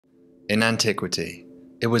In antiquity,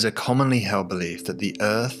 it was a commonly held belief that the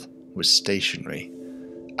Earth was stationary.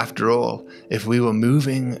 After all, if we were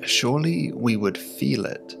moving, surely we would feel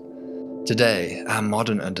it. Today, our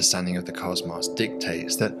modern understanding of the cosmos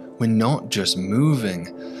dictates that we're not just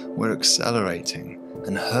moving, we're accelerating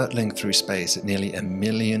and hurtling through space at nearly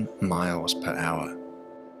 1,000,000 miles per hour.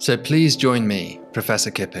 So please join me,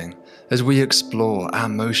 Professor Kipping, as we explore our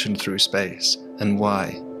motion through space and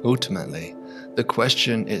why, ultimately, the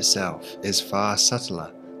question itself is far subtler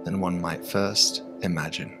than one might first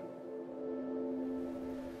imagine.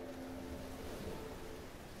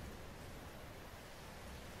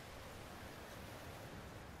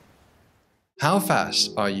 How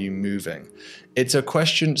fast are you moving? It's a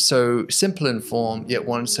question so simple in form, yet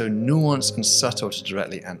one so nuanced and subtle to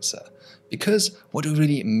directly answer. Because what do we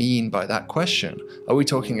really mean by that question? Are we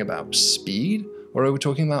talking about speed, or are we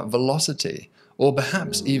talking about velocity? Or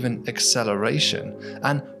perhaps even acceleration?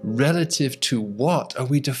 And relative to what are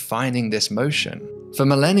we defining this motion? For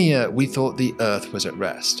millennia, we thought the Earth was at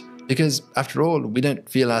rest. Because after all, we don't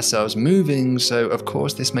feel ourselves moving, so of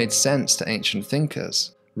course this made sense to ancient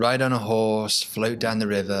thinkers. Ride on a horse, float down the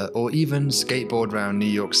river, or even skateboard around New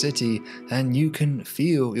York City, and you can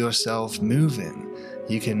feel yourself moving.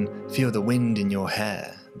 You can feel the wind in your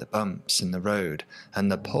hair, the bumps in the road,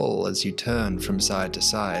 and the pull as you turn from side to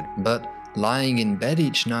side. But lying in bed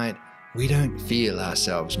each night, we don't feel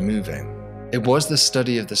ourselves moving. It was the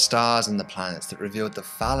study of the stars and the planets that revealed the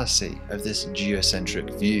fallacy of this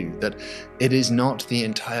geocentric view, that it is not the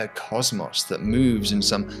entire cosmos that moves in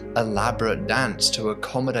some elaborate dance to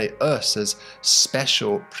accommodate us as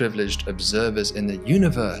special privileged observers in the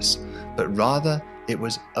universe, but rather it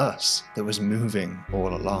was us that was moving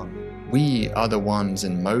all along. We are the ones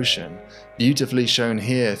in motion, beautifully shown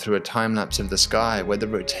here through a time-lapse of the sky where the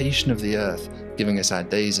rotation of the Earth, giving us our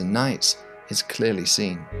days and nights, is clearly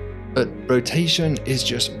seen. But rotation is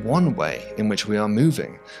just one way in which we are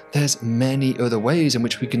moving. There's many other ways in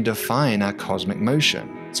which we can define our cosmic motion.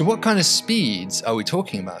 So what kind of speeds are we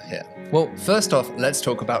talking about here? Well, first off, let's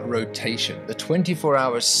talk about rotation, the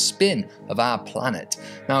 24-hour spin of our planet.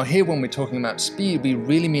 Now here, when we're talking about speed, we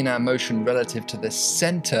really mean our motion relative to the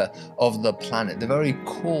center of the planet, the very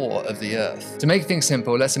core of the Earth. To make things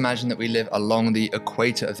simple, let's imagine that we live along the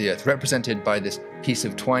equator of the Earth, represented by this piece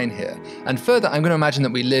of twine here. And further, I'm going to imagine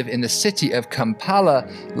that we live in the city of Kampala,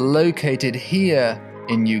 located here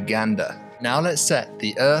in Uganda. Now let's set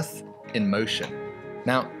the Earth in motion.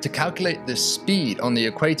 Now, to calculate the speed on the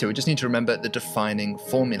equator, we just need to remember the defining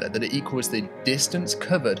formula, that it equals the distance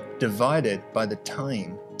covered divided by the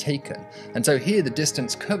time taken. And so here, the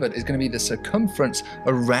distance covered is going to be the circumference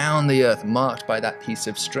around the Earth marked by that piece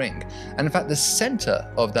of string. And in fact, the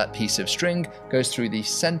center of that piece of string goes through the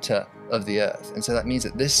center of the Earth. And so that means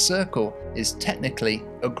that this circle is technically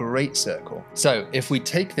a great circle. So if we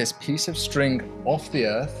take this piece of string off the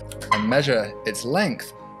Earth and measure its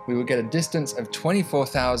length, we will get a distance of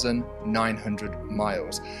 24,900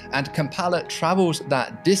 miles. And Kampala travels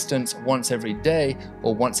that distance once every day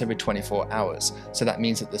or once every 24 hours. So that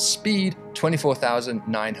means that the speed,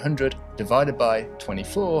 24,900 divided by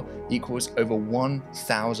 24 equals over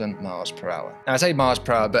 1,000 miles per hour. Now I say miles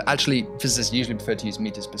per hour, but actually physicists usually prefer to use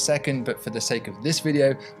meters per second, but for the sake of this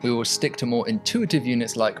video, we will stick to more intuitive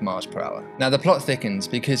units like miles per hour. Now the plot thickens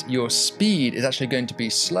because your speed is actually going to be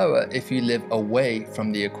slower if you live away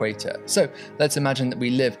from the equator. So let's imagine that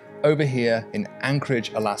we live over here in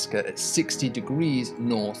Anchorage, Alaska at 60 degrees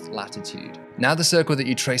north latitude. Now the circle that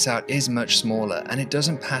you trace out is much smaller and it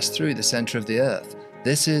doesn't pass through the center of the Earth.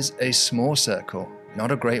 This is a small circle,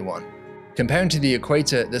 not a great one. Comparing to the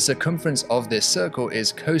equator, the circumference of this circle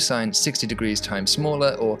is cosine 60 degrees times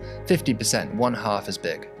smaller, or 50%, 1/2 as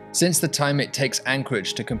big. Since the time it takes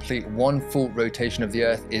Anchorage to complete one full rotation of the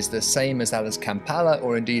Earth is the same as that as Kampala,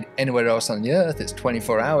 or indeed anywhere else on the Earth, it's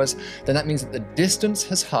 24 hours, then that means that the distance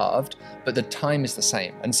has halved, but the time is the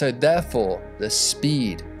same. And so therefore, the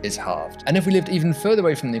speed is halved. And if we lived even further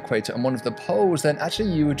away from the equator on one of the poles, then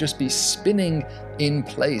actually you would just be spinning in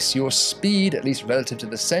place. Your speed, at least relative to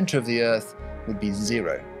the center of the Earth, would be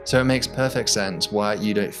 0. So it makes perfect sense why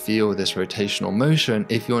you don't feel this rotational motion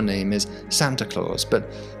if your name is Santa Claus.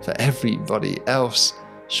 But for everybody else,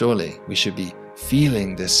 surely we should be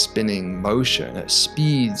feeling this spinning motion at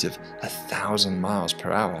speeds of 1,000 miles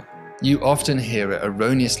per hour. You often hear it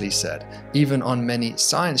erroneously said, even on many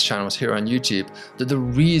science channels here on YouTube, that the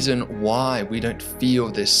reason why we don't feel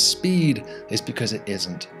this speed is because it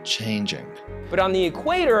isn't changing. But on the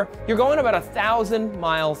equator, you're going about 1,000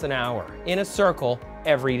 miles an hour in a circle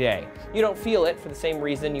every day. You don't feel it for the same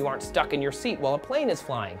reason you aren't stuck in your seat while a plane is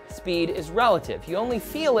flying. Speed is relative. You only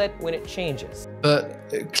feel it when it changes.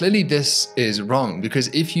 But clearly this is wrong, because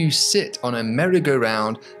if you sit on a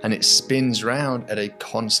merry-go-round and it spins round at a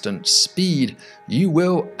constant speed, you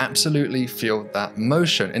will absolutely feel that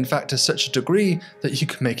motion. In fact, to such a degree that you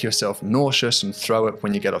can make yourself nauseous and throw up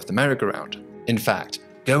when you get off the merry-go-round. In fact,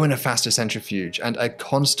 go in a faster centrifuge and a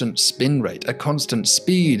constant spin rate, a constant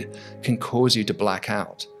speed can cause you to black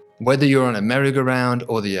out. Whether you're on a merry-go-round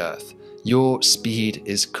or the Earth, your speed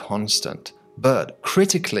is constant. But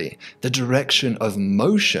critically, the direction of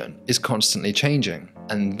motion is constantly changing.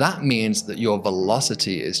 And that means that your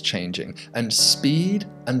velocity is changing. And speed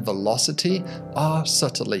and velocity are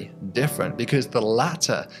subtly different, because the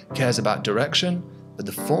latter cares about direction, but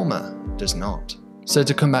the former does not. So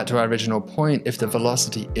to come back to our original point, if the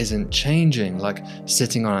velocity isn't changing, like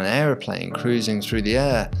sitting on an aeroplane cruising through the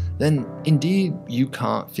air, then indeed you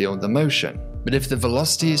can't feel the motion. But if the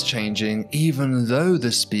velocity is changing, even though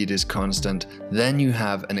the speed is constant, then you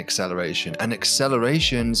have an acceleration. And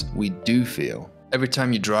accelerations we do feel. Every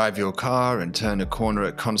time you drive your car and turn a corner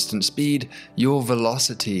at constant speed, your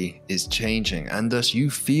velocity is changing, and thus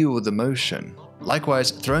you feel the motion.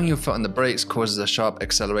 Likewise, throwing your foot on the brakes causes a sharp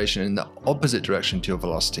acceleration in the opposite direction to your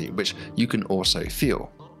velocity, which you can also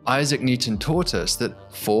feel. Isaac Newton taught us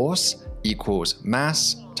that force equals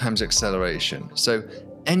mass times acceleration. So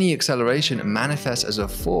any acceleration manifests as a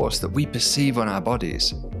force that we perceive on our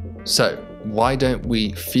bodies. So why don't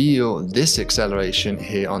we feel this acceleration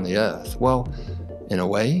here on the Earth? Well, in a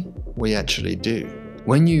way, we actually do.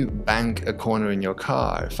 When you bank a corner in your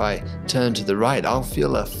car, if I turn to the right, I'll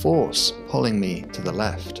feel a force pulling me to the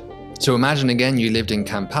left. So imagine again you lived in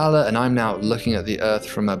Kampala and I'm now looking at the Earth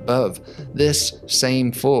from above. This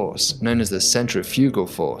same force, known as the centrifugal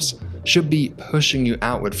force, should be pushing you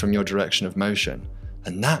outward from your direction of motion.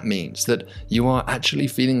 And that means that you are actually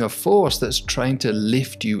feeling a force that's trying to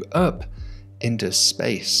lift you up into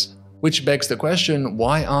space. Which begs the question,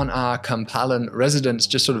 why aren't our Kampalan residents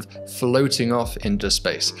just sort of floating off into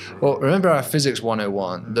space? Well, remember our Physics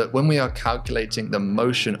 101, that when we are calculating the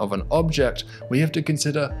motion of an object, we have to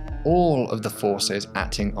consider all of the forces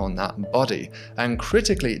acting on that body. And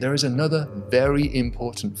critically, there is another very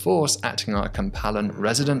important force acting on our Kampalan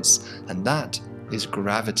residents, and that is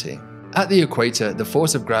gravity. At the equator, the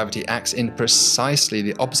force of gravity acts in precisely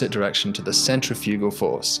the opposite direction to the centrifugal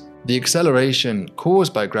force. The acceleration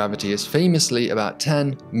caused by gravity is famously about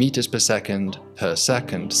 10 meters per second,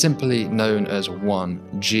 simply known as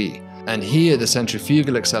 1g. And here the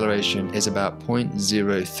centrifugal acceleration is about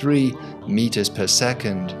 0.03 meters per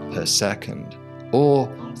second,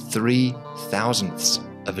 or 3 thousandths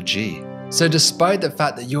of a g. So despite the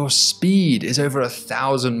fact that your speed is over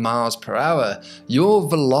 1,000 miles per hour, your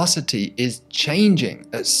velocity is changing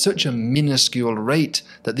at such a minuscule rate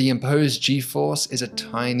that the imposed g-force is a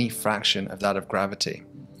tiny fraction of that of gravity.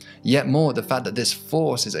 Yet more, the fact that this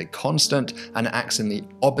force is a constant and acts in the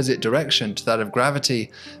opposite direction to that of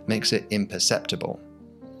gravity makes it imperceptible.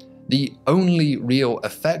 The only real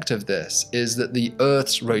effect of this is that the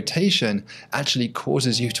Earth's rotation actually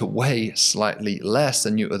causes you to weigh slightly less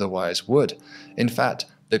than you otherwise would. In fact,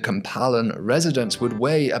 the Kampalan residents would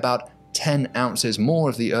weigh about 10 ounces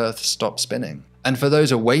more if the Earth stopped spinning. And for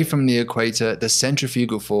those away from the equator, the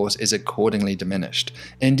centrifugal force is accordingly diminished.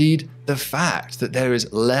 Indeed, the fact that there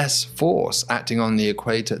is less force acting on the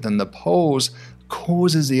equator than the poles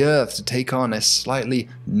causes the Earth to take on a slightly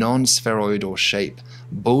non-spheroidal shape,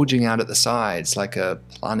 bulging out at the sides like a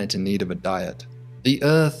planet in need of a diet. The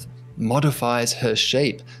Earth modifies her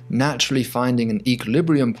shape, naturally finding an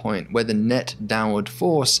equilibrium point where the net downward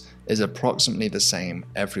force is approximately the same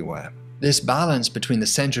everywhere. This balance between the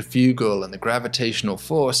centrifugal and the gravitational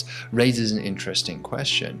force raises an interesting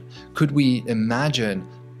question. Could we imagine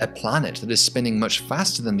a planet that is spinning much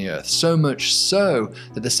faster than the Earth, so much so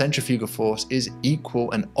that the centrifugal force is equal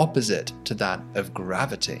and opposite to that of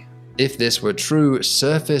gravity? If this were true,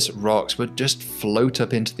 surface rocks would just float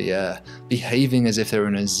up into the air, behaving as if they were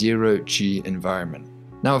in a zero-g environment.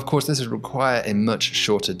 Now, of course, this would require a much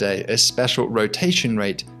shorter day, a special rotation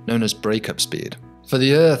rate known as breakup speed. For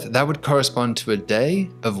the Earth, that would correspond to a day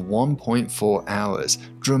of 1.4 hours,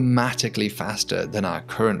 dramatically faster than our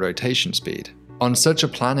current rotation speed. On such a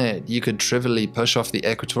planet, you could trivially push off the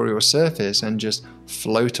equatorial surface and just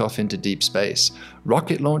float off into deep space.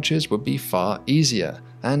 Rocket launches would be far easier,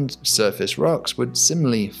 and surface rocks would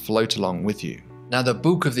similarly float along with you. Now, the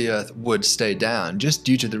bulk of the Earth would stay down just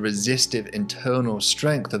due to the resistive internal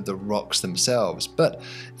strength of the rocks themselves, but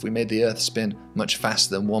if we made the Earth spin much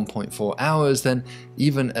faster than 1.4 hours, then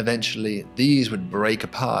even eventually these would break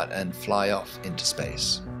apart and fly off into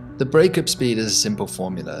space. The breakup speed is a simple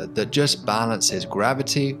formula that just balances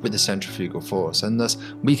gravity with the centrifugal force, and thus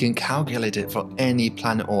we can calculate it for any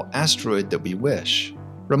planet or asteroid that we wish.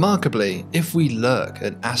 Remarkably, if we look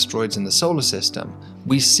at asteroids in the solar system,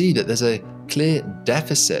 we see that there's a clear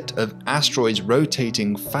deficit of asteroids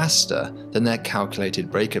rotating faster than their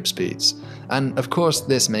calculated breakup speeds. And of course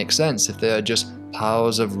this makes sense if they are just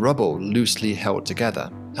piles of rubble loosely held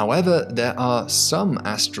together. However, there are some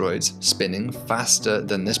asteroids spinning faster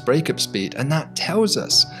than this breakup speed, and that tells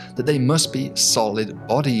us that they must be solid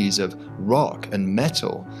bodies of rock and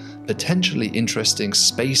metal, potentially interesting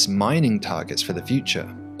space mining targets for the future.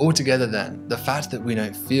 Altogether then, the fact that we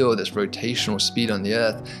don't feel this rotational speed on the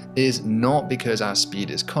Earth is not because our speed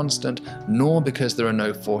is constant, nor because there are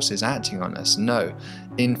no forces acting on us. No,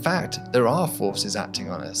 in fact, there are forces acting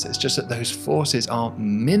on us. It's just that those forces are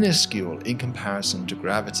minuscule in comparison to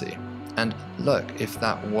gravity. And look, if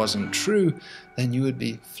that wasn't true, then you would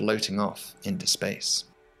be floating off into space.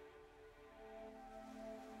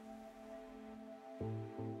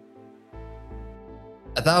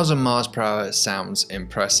 1,000 miles per hour sounds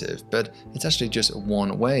impressive, but it's actually just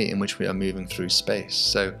one way in which we are moving through space,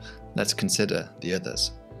 so let's consider the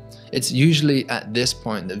others. It's usually at this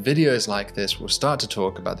point that videos like this will start to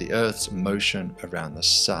talk about the Earth's motion around the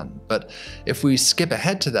Sun, but if we skip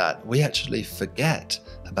ahead to that, we actually forget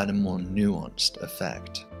about a more nuanced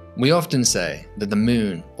effect. We often say that the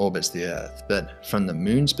Moon orbits the Earth, but from the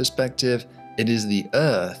Moon's perspective, it is the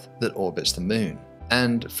Earth that orbits the Moon.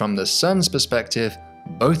 And from the Sun's perspective,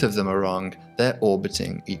 both of them are wrong. They're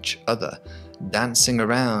orbiting each other, dancing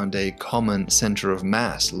around a common center of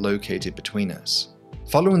mass located between us.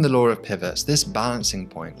 Following the law of pivots, this balancing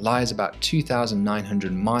point lies about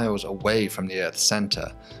 2,900 miles away from the Earth's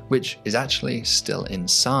center, which is actually still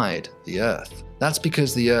inside the Earth. That's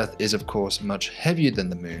because the Earth is of course much heavier than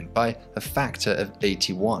the Moon by a factor of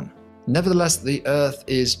 81. Nevertheless, the Earth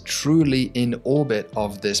is truly in orbit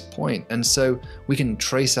of this point, and so we can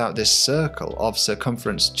trace out this circle of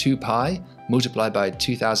circumference 2 pi multiplied by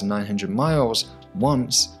 2,900 miles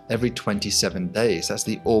once every 27 days. That's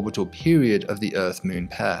the orbital period of the Earth-Moon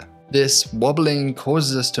pair. This wobbling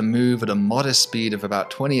causes us to move at a modest speed of about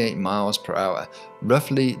 28 miles per hour,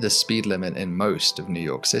 roughly the speed limit in most of New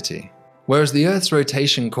York City. Whereas the Earth's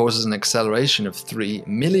rotation causes an acceleration of 3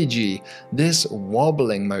 milli-g, this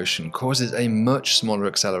wobbling motion causes a much smaller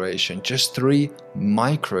acceleration, just 3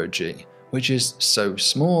 micro-g, which is so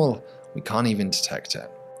small we can't even detect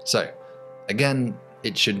it. So, again,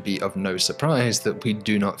 it should be of no surprise that we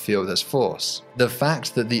do not feel this force. The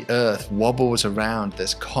fact that the Earth wobbles around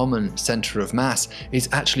this common center of mass is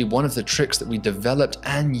actually one of the tricks that we developed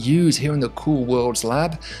and use here in the Cool Worlds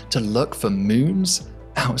lab to look for moons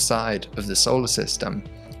outside of the solar system.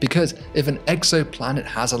 Because if an exoplanet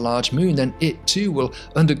has a large moon, then it too will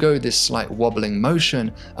undergo this slight wobbling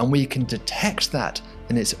motion, and we can detect that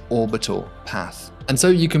in its orbital path. And so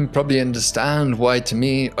you can probably understand why, to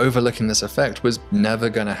me, overlooking this effect was never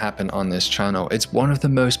going to happen on this channel. It's one of the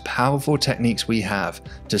most powerful techniques we have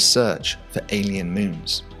to search for alien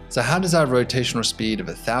moons. So how does our rotational speed of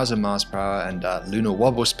 1,000 miles per hour and our lunar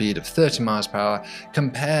wobble speed of 30 miles per hour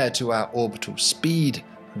compare to our orbital speed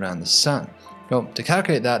around the Sun? Well, to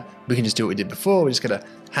calculate that, we can just do what we did before. We just get a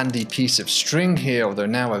handy piece of string here, although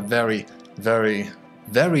now a very, very,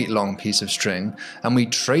 very long piece of string, and we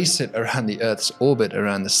trace it around the Earth's orbit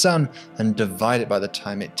around the Sun and divide it by the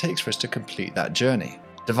time it takes for us to complete that journey.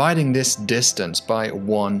 Dividing this distance by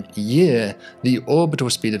 1 year, the orbital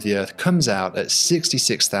speed of the Earth comes out at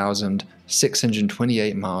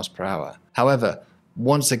 66,628 miles per hour. However,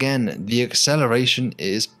 once again, the acceleration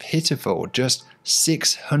is pitiful, just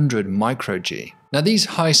 600 micro-g. Now these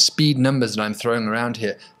high speed numbers that I'm throwing around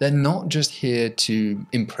here, they're not just here to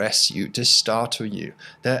impress you, to startle you.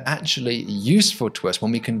 They're actually useful to us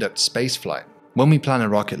when we conduct spaceflight. When we plan a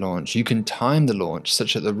rocket launch, you can time the launch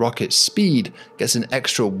such that the rocket's speed gets an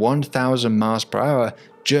extra 1,000 miles per hour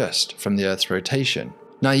just from the Earth's rotation.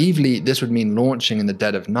 Naively, this would mean launching in the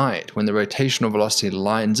dead of night when the rotational velocity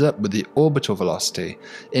lines up with the orbital velocity.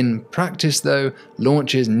 In practice though,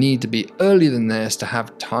 launches need to be earlier than this to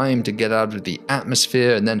have time to get out of the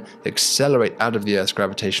atmosphere and then accelerate out of the Earth's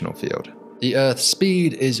gravitational field. The Earth's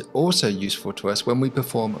speed is also useful to us when we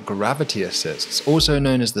perform gravity assists, also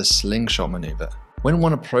known as the slingshot maneuver. When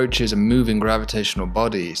one approaches a moving gravitational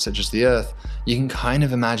body, such as the Earth, you can kind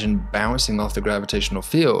of imagine bouncing off the gravitational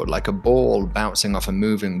field like a ball bouncing off a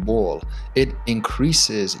moving wall. It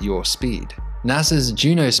increases your speed. NASA's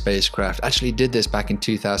Juno spacecraft actually did this back in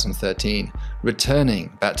 2013,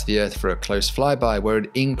 returning back to the Earth for a close flyby where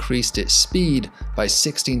it increased its speed by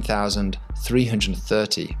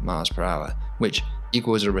 16,330 miles per hour, which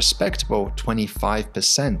equals a respectable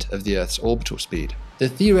 25% of the Earth's orbital speed. The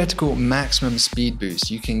theoretical maximum speed boost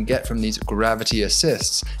you can get from these gravity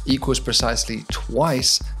assists equals precisely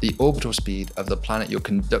twice the orbital speed of the planet you're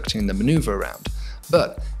conducting the maneuver around.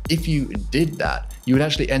 But if you did that, you would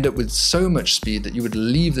actually end up with so much speed that you would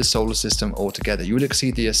leave the solar system altogether. You would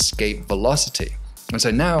exceed the escape velocity. And so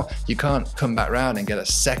now you can't come back around and get a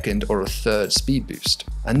second or a third speed boost.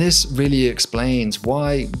 And this really explains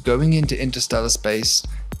why going into interstellar space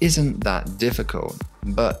isn't that difficult.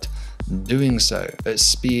 But doing so at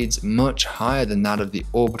speeds much higher than that of the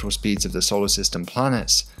orbital speeds of the solar system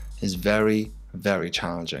planets is very, very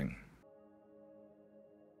challenging.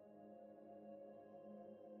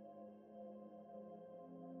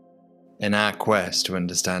 In our quest to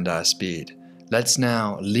understand our speed, let's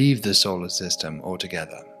now leave the solar system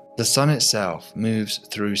altogether. The sun itself moves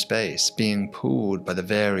through space, being pulled by the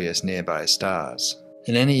various nearby stars.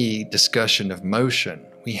 In any discussion of motion,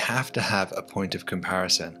 we have to have a point of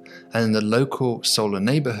comparison, and in the local solar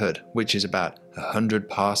neighborhood, which is about 100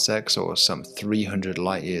 parsecs or some 300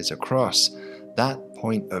 light years across, that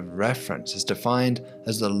point of reference is defined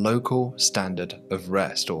as the local standard of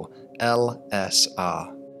rest, or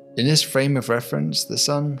LSR. In this frame of reference, the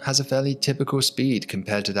sun has a fairly typical speed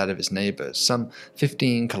compared to that of its neighbors, some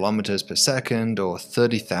 15 kilometers per second or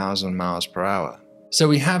 30,000 miles per hour. So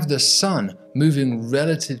we have the sun moving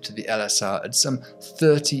relative to the LSR at some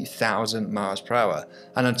 30,000 miles per hour.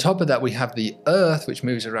 And on top of that, we have the Earth, which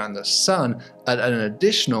moves around the sun at an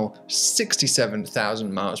additional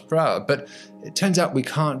 67,000 miles per hour. But it turns out we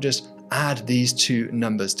can't just add these two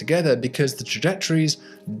numbers together because the trajectories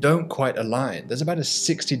don't quite align. There's about a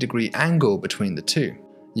 60-degree angle between the two.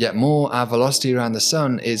 Yet more, our velocity around the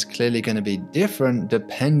sun is clearly going to be different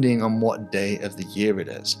depending on what day of the year it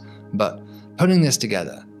is. But putting this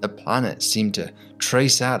together, the planets seem to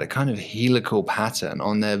trace out a kind of helical pattern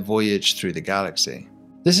on their voyage through the galaxy.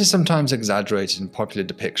 This is sometimes exaggerated in popular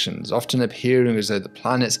depictions, often appearing as though the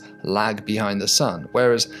planets lag behind the sun,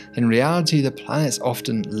 whereas in reality the planets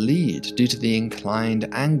often lead due to the inclined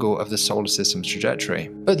angle of the solar system's trajectory.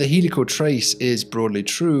 But the helical trace is broadly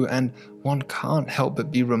true, and one can't help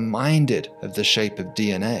but be reminded of the shape of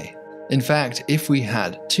DNA. In fact, if we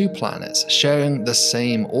had two planets sharing the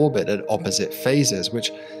same orbit at opposite phases,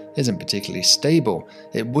 which isn't particularly stable,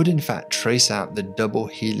 it would in fact trace out the double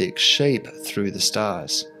helix shape through the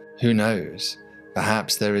stars. Who knows?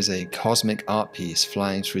 Perhaps there is a cosmic art piece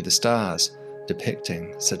flying through the stars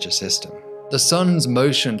depicting such a system. The sun's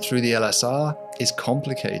motion through the LSR is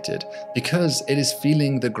complicated because it is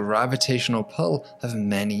feeling the gravitational pull of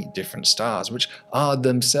many different stars, which are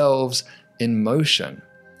themselves in motion.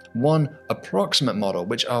 One approximate model,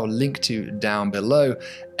 which I'll link to down below,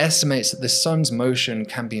 estimates that the sun's motion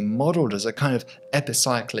can be modeled as a kind of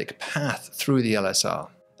epicyclic path through the LSR.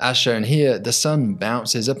 As shown here, the sun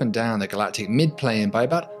bounces up and down the galactic midplane by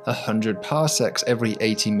about 100 parsecs every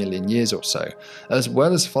 80 million years or so, as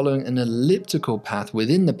well as following an elliptical path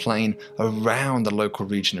within the plane around the local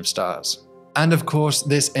region of stars. And of course,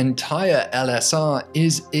 this entire LSR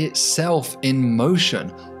is itself in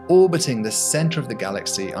motion, orbiting the center of the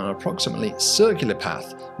galaxy on an approximately circular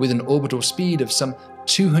path with an orbital speed of some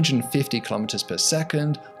 250 kilometers per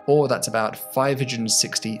second, or that's about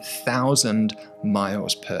 560,000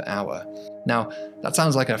 miles per hour. Now, that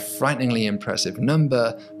sounds like a frighteningly impressive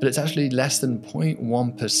number, but it's actually less than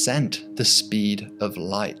 0.1% the speed of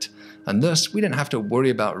light. And thus, we don't have to worry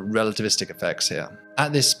about relativistic effects here.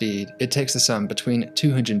 At this speed, it takes the sun between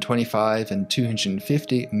 225 and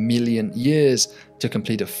 250 million years to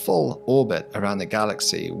complete a full orbit around the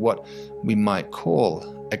galaxy, what we might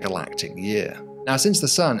call a galactic year. Now, since the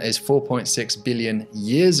sun is 4.6 billion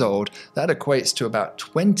years old, that equates to about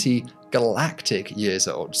 20 galactic years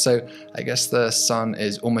old. So I guess the sun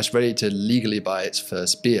is almost ready to legally buy its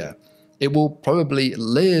first beer. It will probably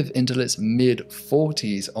live until its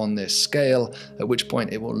mid-40s on this scale, at which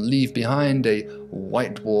point it will leave behind a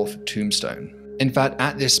white dwarf tombstone. In fact,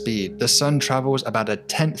 at this speed, the sun travels about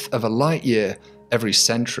 1/10 of a light year every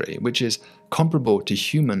century, which is comparable to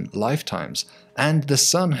human lifetimes, and the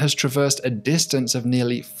sun has traversed a distance of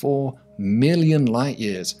nearly 4 million light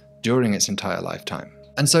years during its entire lifetime.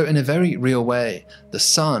 And so in a very real way, the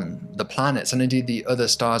sun, the planets, and indeed the other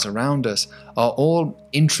stars around us are all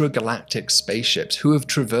intragalactic spaceships who have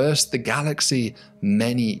traversed the galaxy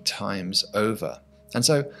many times over. And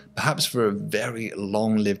so perhaps for a very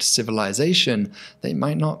long-lived civilization, they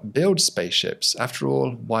might not build spaceships. After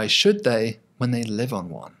all, why should they when they live on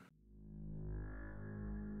one?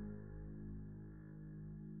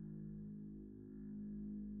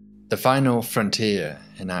 The final frontier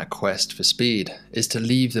in our quest for speed is to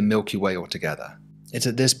leave the Milky Way altogether. It's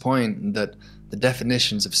at this point that the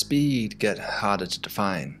definitions of speed get harder to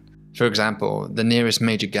define. For example, the nearest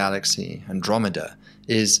major galaxy, Andromeda,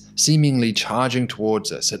 is seemingly charging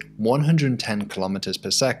towards us at 110 kilometers per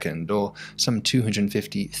second, or some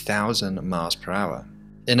 250,000 miles per hour.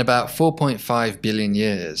 In about 4.5 billion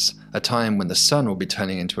years, a time when the Sun will be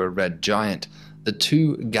turning into a red giant, the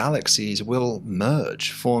two galaxies will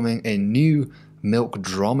merge, forming a new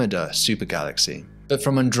Milkdromeda supergalaxy. But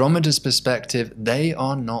from Andromeda's perspective, they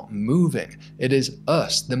are not moving. It is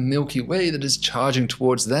us, the Milky Way, that is charging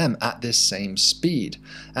towards them at this same speed.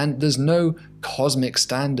 And there's no cosmic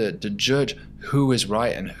standard to judge who is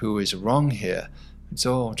right and who is wrong here. It's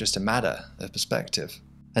all just a matter of perspective.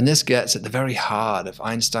 And this gets at the very heart of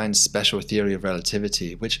Einstein's special theory of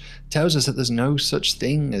relativity, which tells us that there's no such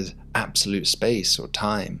thing as absolute space or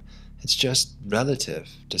time. It's just relative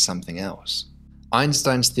to something else.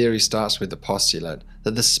 Einstein's theory starts with the postulate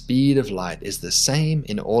that the speed of light is the same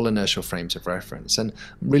in all inertial frames of reference, and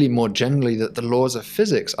really more generally that the laws of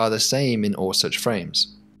physics are the same in all such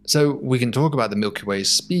frames. So we can talk about the Milky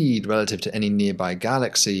Way's speed relative to any nearby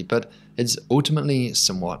galaxy, but it's ultimately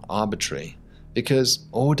somewhat arbitrary, because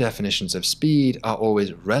all definitions of speed are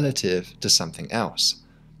always relative to something else.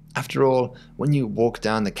 After all, when you walk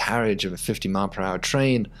down the carriage of a 50-mile-per-hour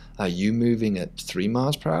train, are you moving at 3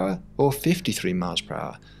 miles per hour or 53 miles per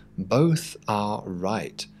hour? Both are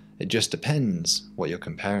right. It just depends what you're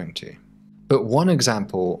comparing to. But one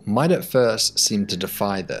example might at first seem to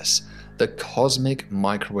defy this: the cosmic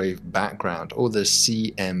microwave background, or the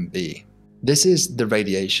CMB. This is the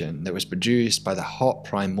radiation that was produced by the hot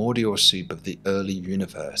primordial soup of the early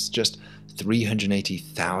universe, just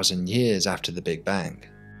 380,000 years after the Big Bang.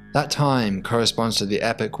 That time corresponds to the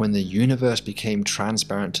epoch when the universe became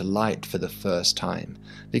transparent to light for the first time,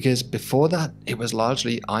 because before that it was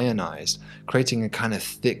largely ionized, creating a kind of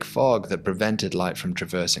thick fog that prevented light from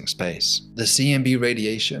traversing space. The CMB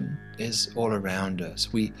radiation is all around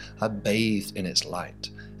us. We are bathed in its light.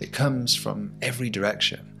 It comes from every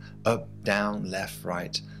direction, up, down, left,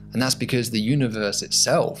 right, and that's because the universe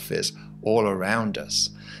itself is all around us.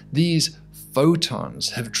 These photons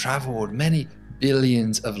have traveled many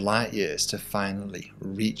billions of light years to finally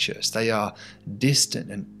reach us. They are distant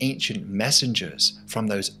and ancient messengers from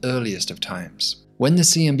those earliest of times. When the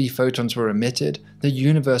CMB photons were emitted, the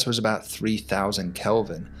universe was about 3000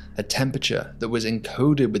 Kelvin, a temperature that was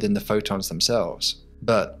encoded within the photons themselves.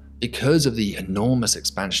 But because of the enormous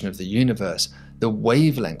expansion of the universe, the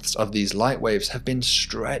wavelengths of these light waves have been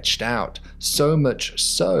stretched out, so much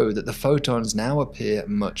so that the photons now appear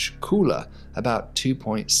much cooler, about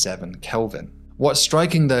 2.7 Kelvin. What's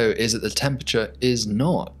striking though is that the temperature is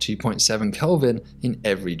not 2.7 Kelvin in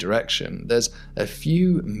every direction. There's a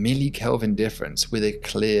few millikelvin difference with a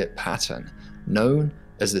clear pattern, known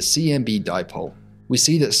as the CMB dipole. We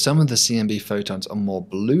see that some of the CMB photons are more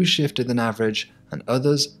blue shifted than average, and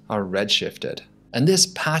others are red shifted. And this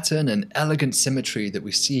pattern and elegant symmetry that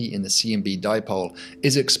we see in the CMB dipole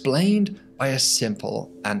is explained by a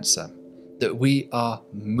simple answer: that we are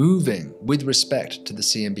moving with respect to the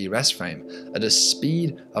CMB rest frame at a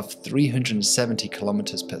speed of 370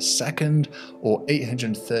 kilometers per second, or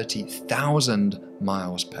 830,000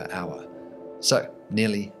 miles per hour. So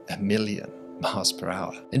nearly 1 million miles per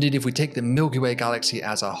hour. Indeed, if we take the Milky Way galaxy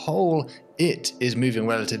as a whole, it is moving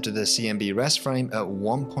relative to the CMB rest frame at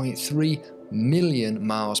 1.3 million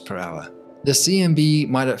miles per hour. The CMB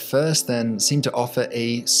might at first then seem to offer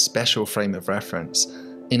a special frame of reference.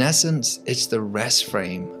 In essence, it's the rest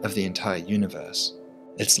frame of the entire universe.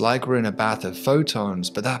 It's like we're in a bath of photons,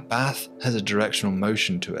 but that bath has a directional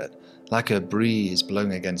motion to it, like a breeze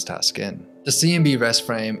blowing against our skin. The CMB rest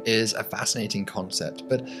frame is a fascinating concept,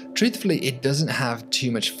 but truthfully it doesn't have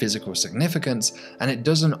too much physical significance, and it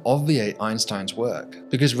doesn't obviate Einstein's work.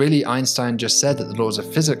 Because really Einstein just said that the laws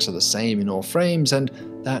of physics are the same in all frames, and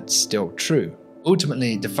that's still true.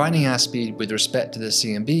 Ultimately, defining our speed with respect to the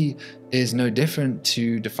CMB is no different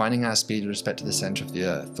to defining our speed with respect to the center of the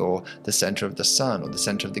Earth, or the center of the Sun, or the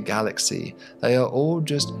center of the galaxy. They are all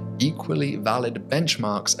just equally valid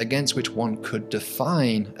benchmarks against which one could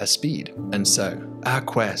define a speed. And so, our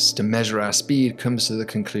quest to measure our speed comes to the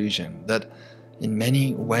conclusion that, in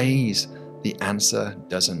many ways, the answer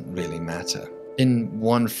doesn't really matter. In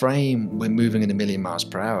one frame, we're moving at 1 million miles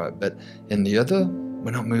per hour, but in the other, we're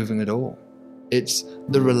not moving at all. It's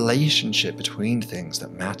the relationship between things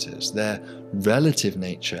that matters, their relative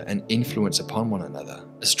nature and influence upon one another.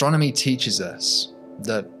 Astronomy teaches us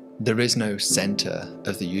that there is no center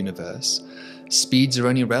of the universe. Speeds are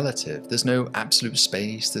only relative. There's no absolute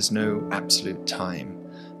space, there's no absolute time.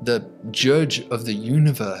 The judge of the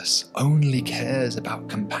universe only cares about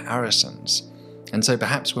comparisons. And so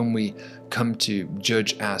perhaps when we come to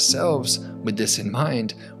judge ourselves with this in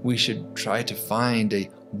mind, we should try to find a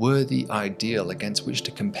worthy ideal against which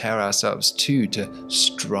to compare ourselves to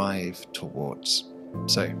strive towards.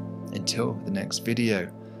 So until the next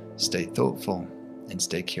video, stay thoughtful and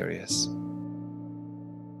stay curious.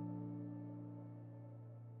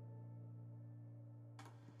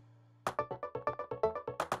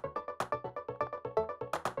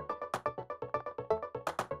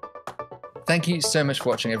 Thank you so much for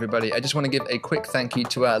watching, everybody. I just want to give a quick thank you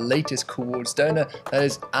to our latest Cool Awards donor, that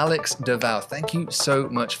is Alex Deval. Thank you so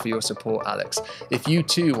much for your support, Alex. If you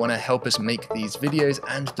too want to help us make these videos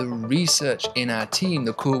and the research in our team,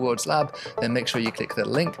 the Cool Awards Lab, then make sure you click the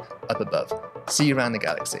link up above. See you around the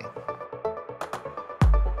galaxy.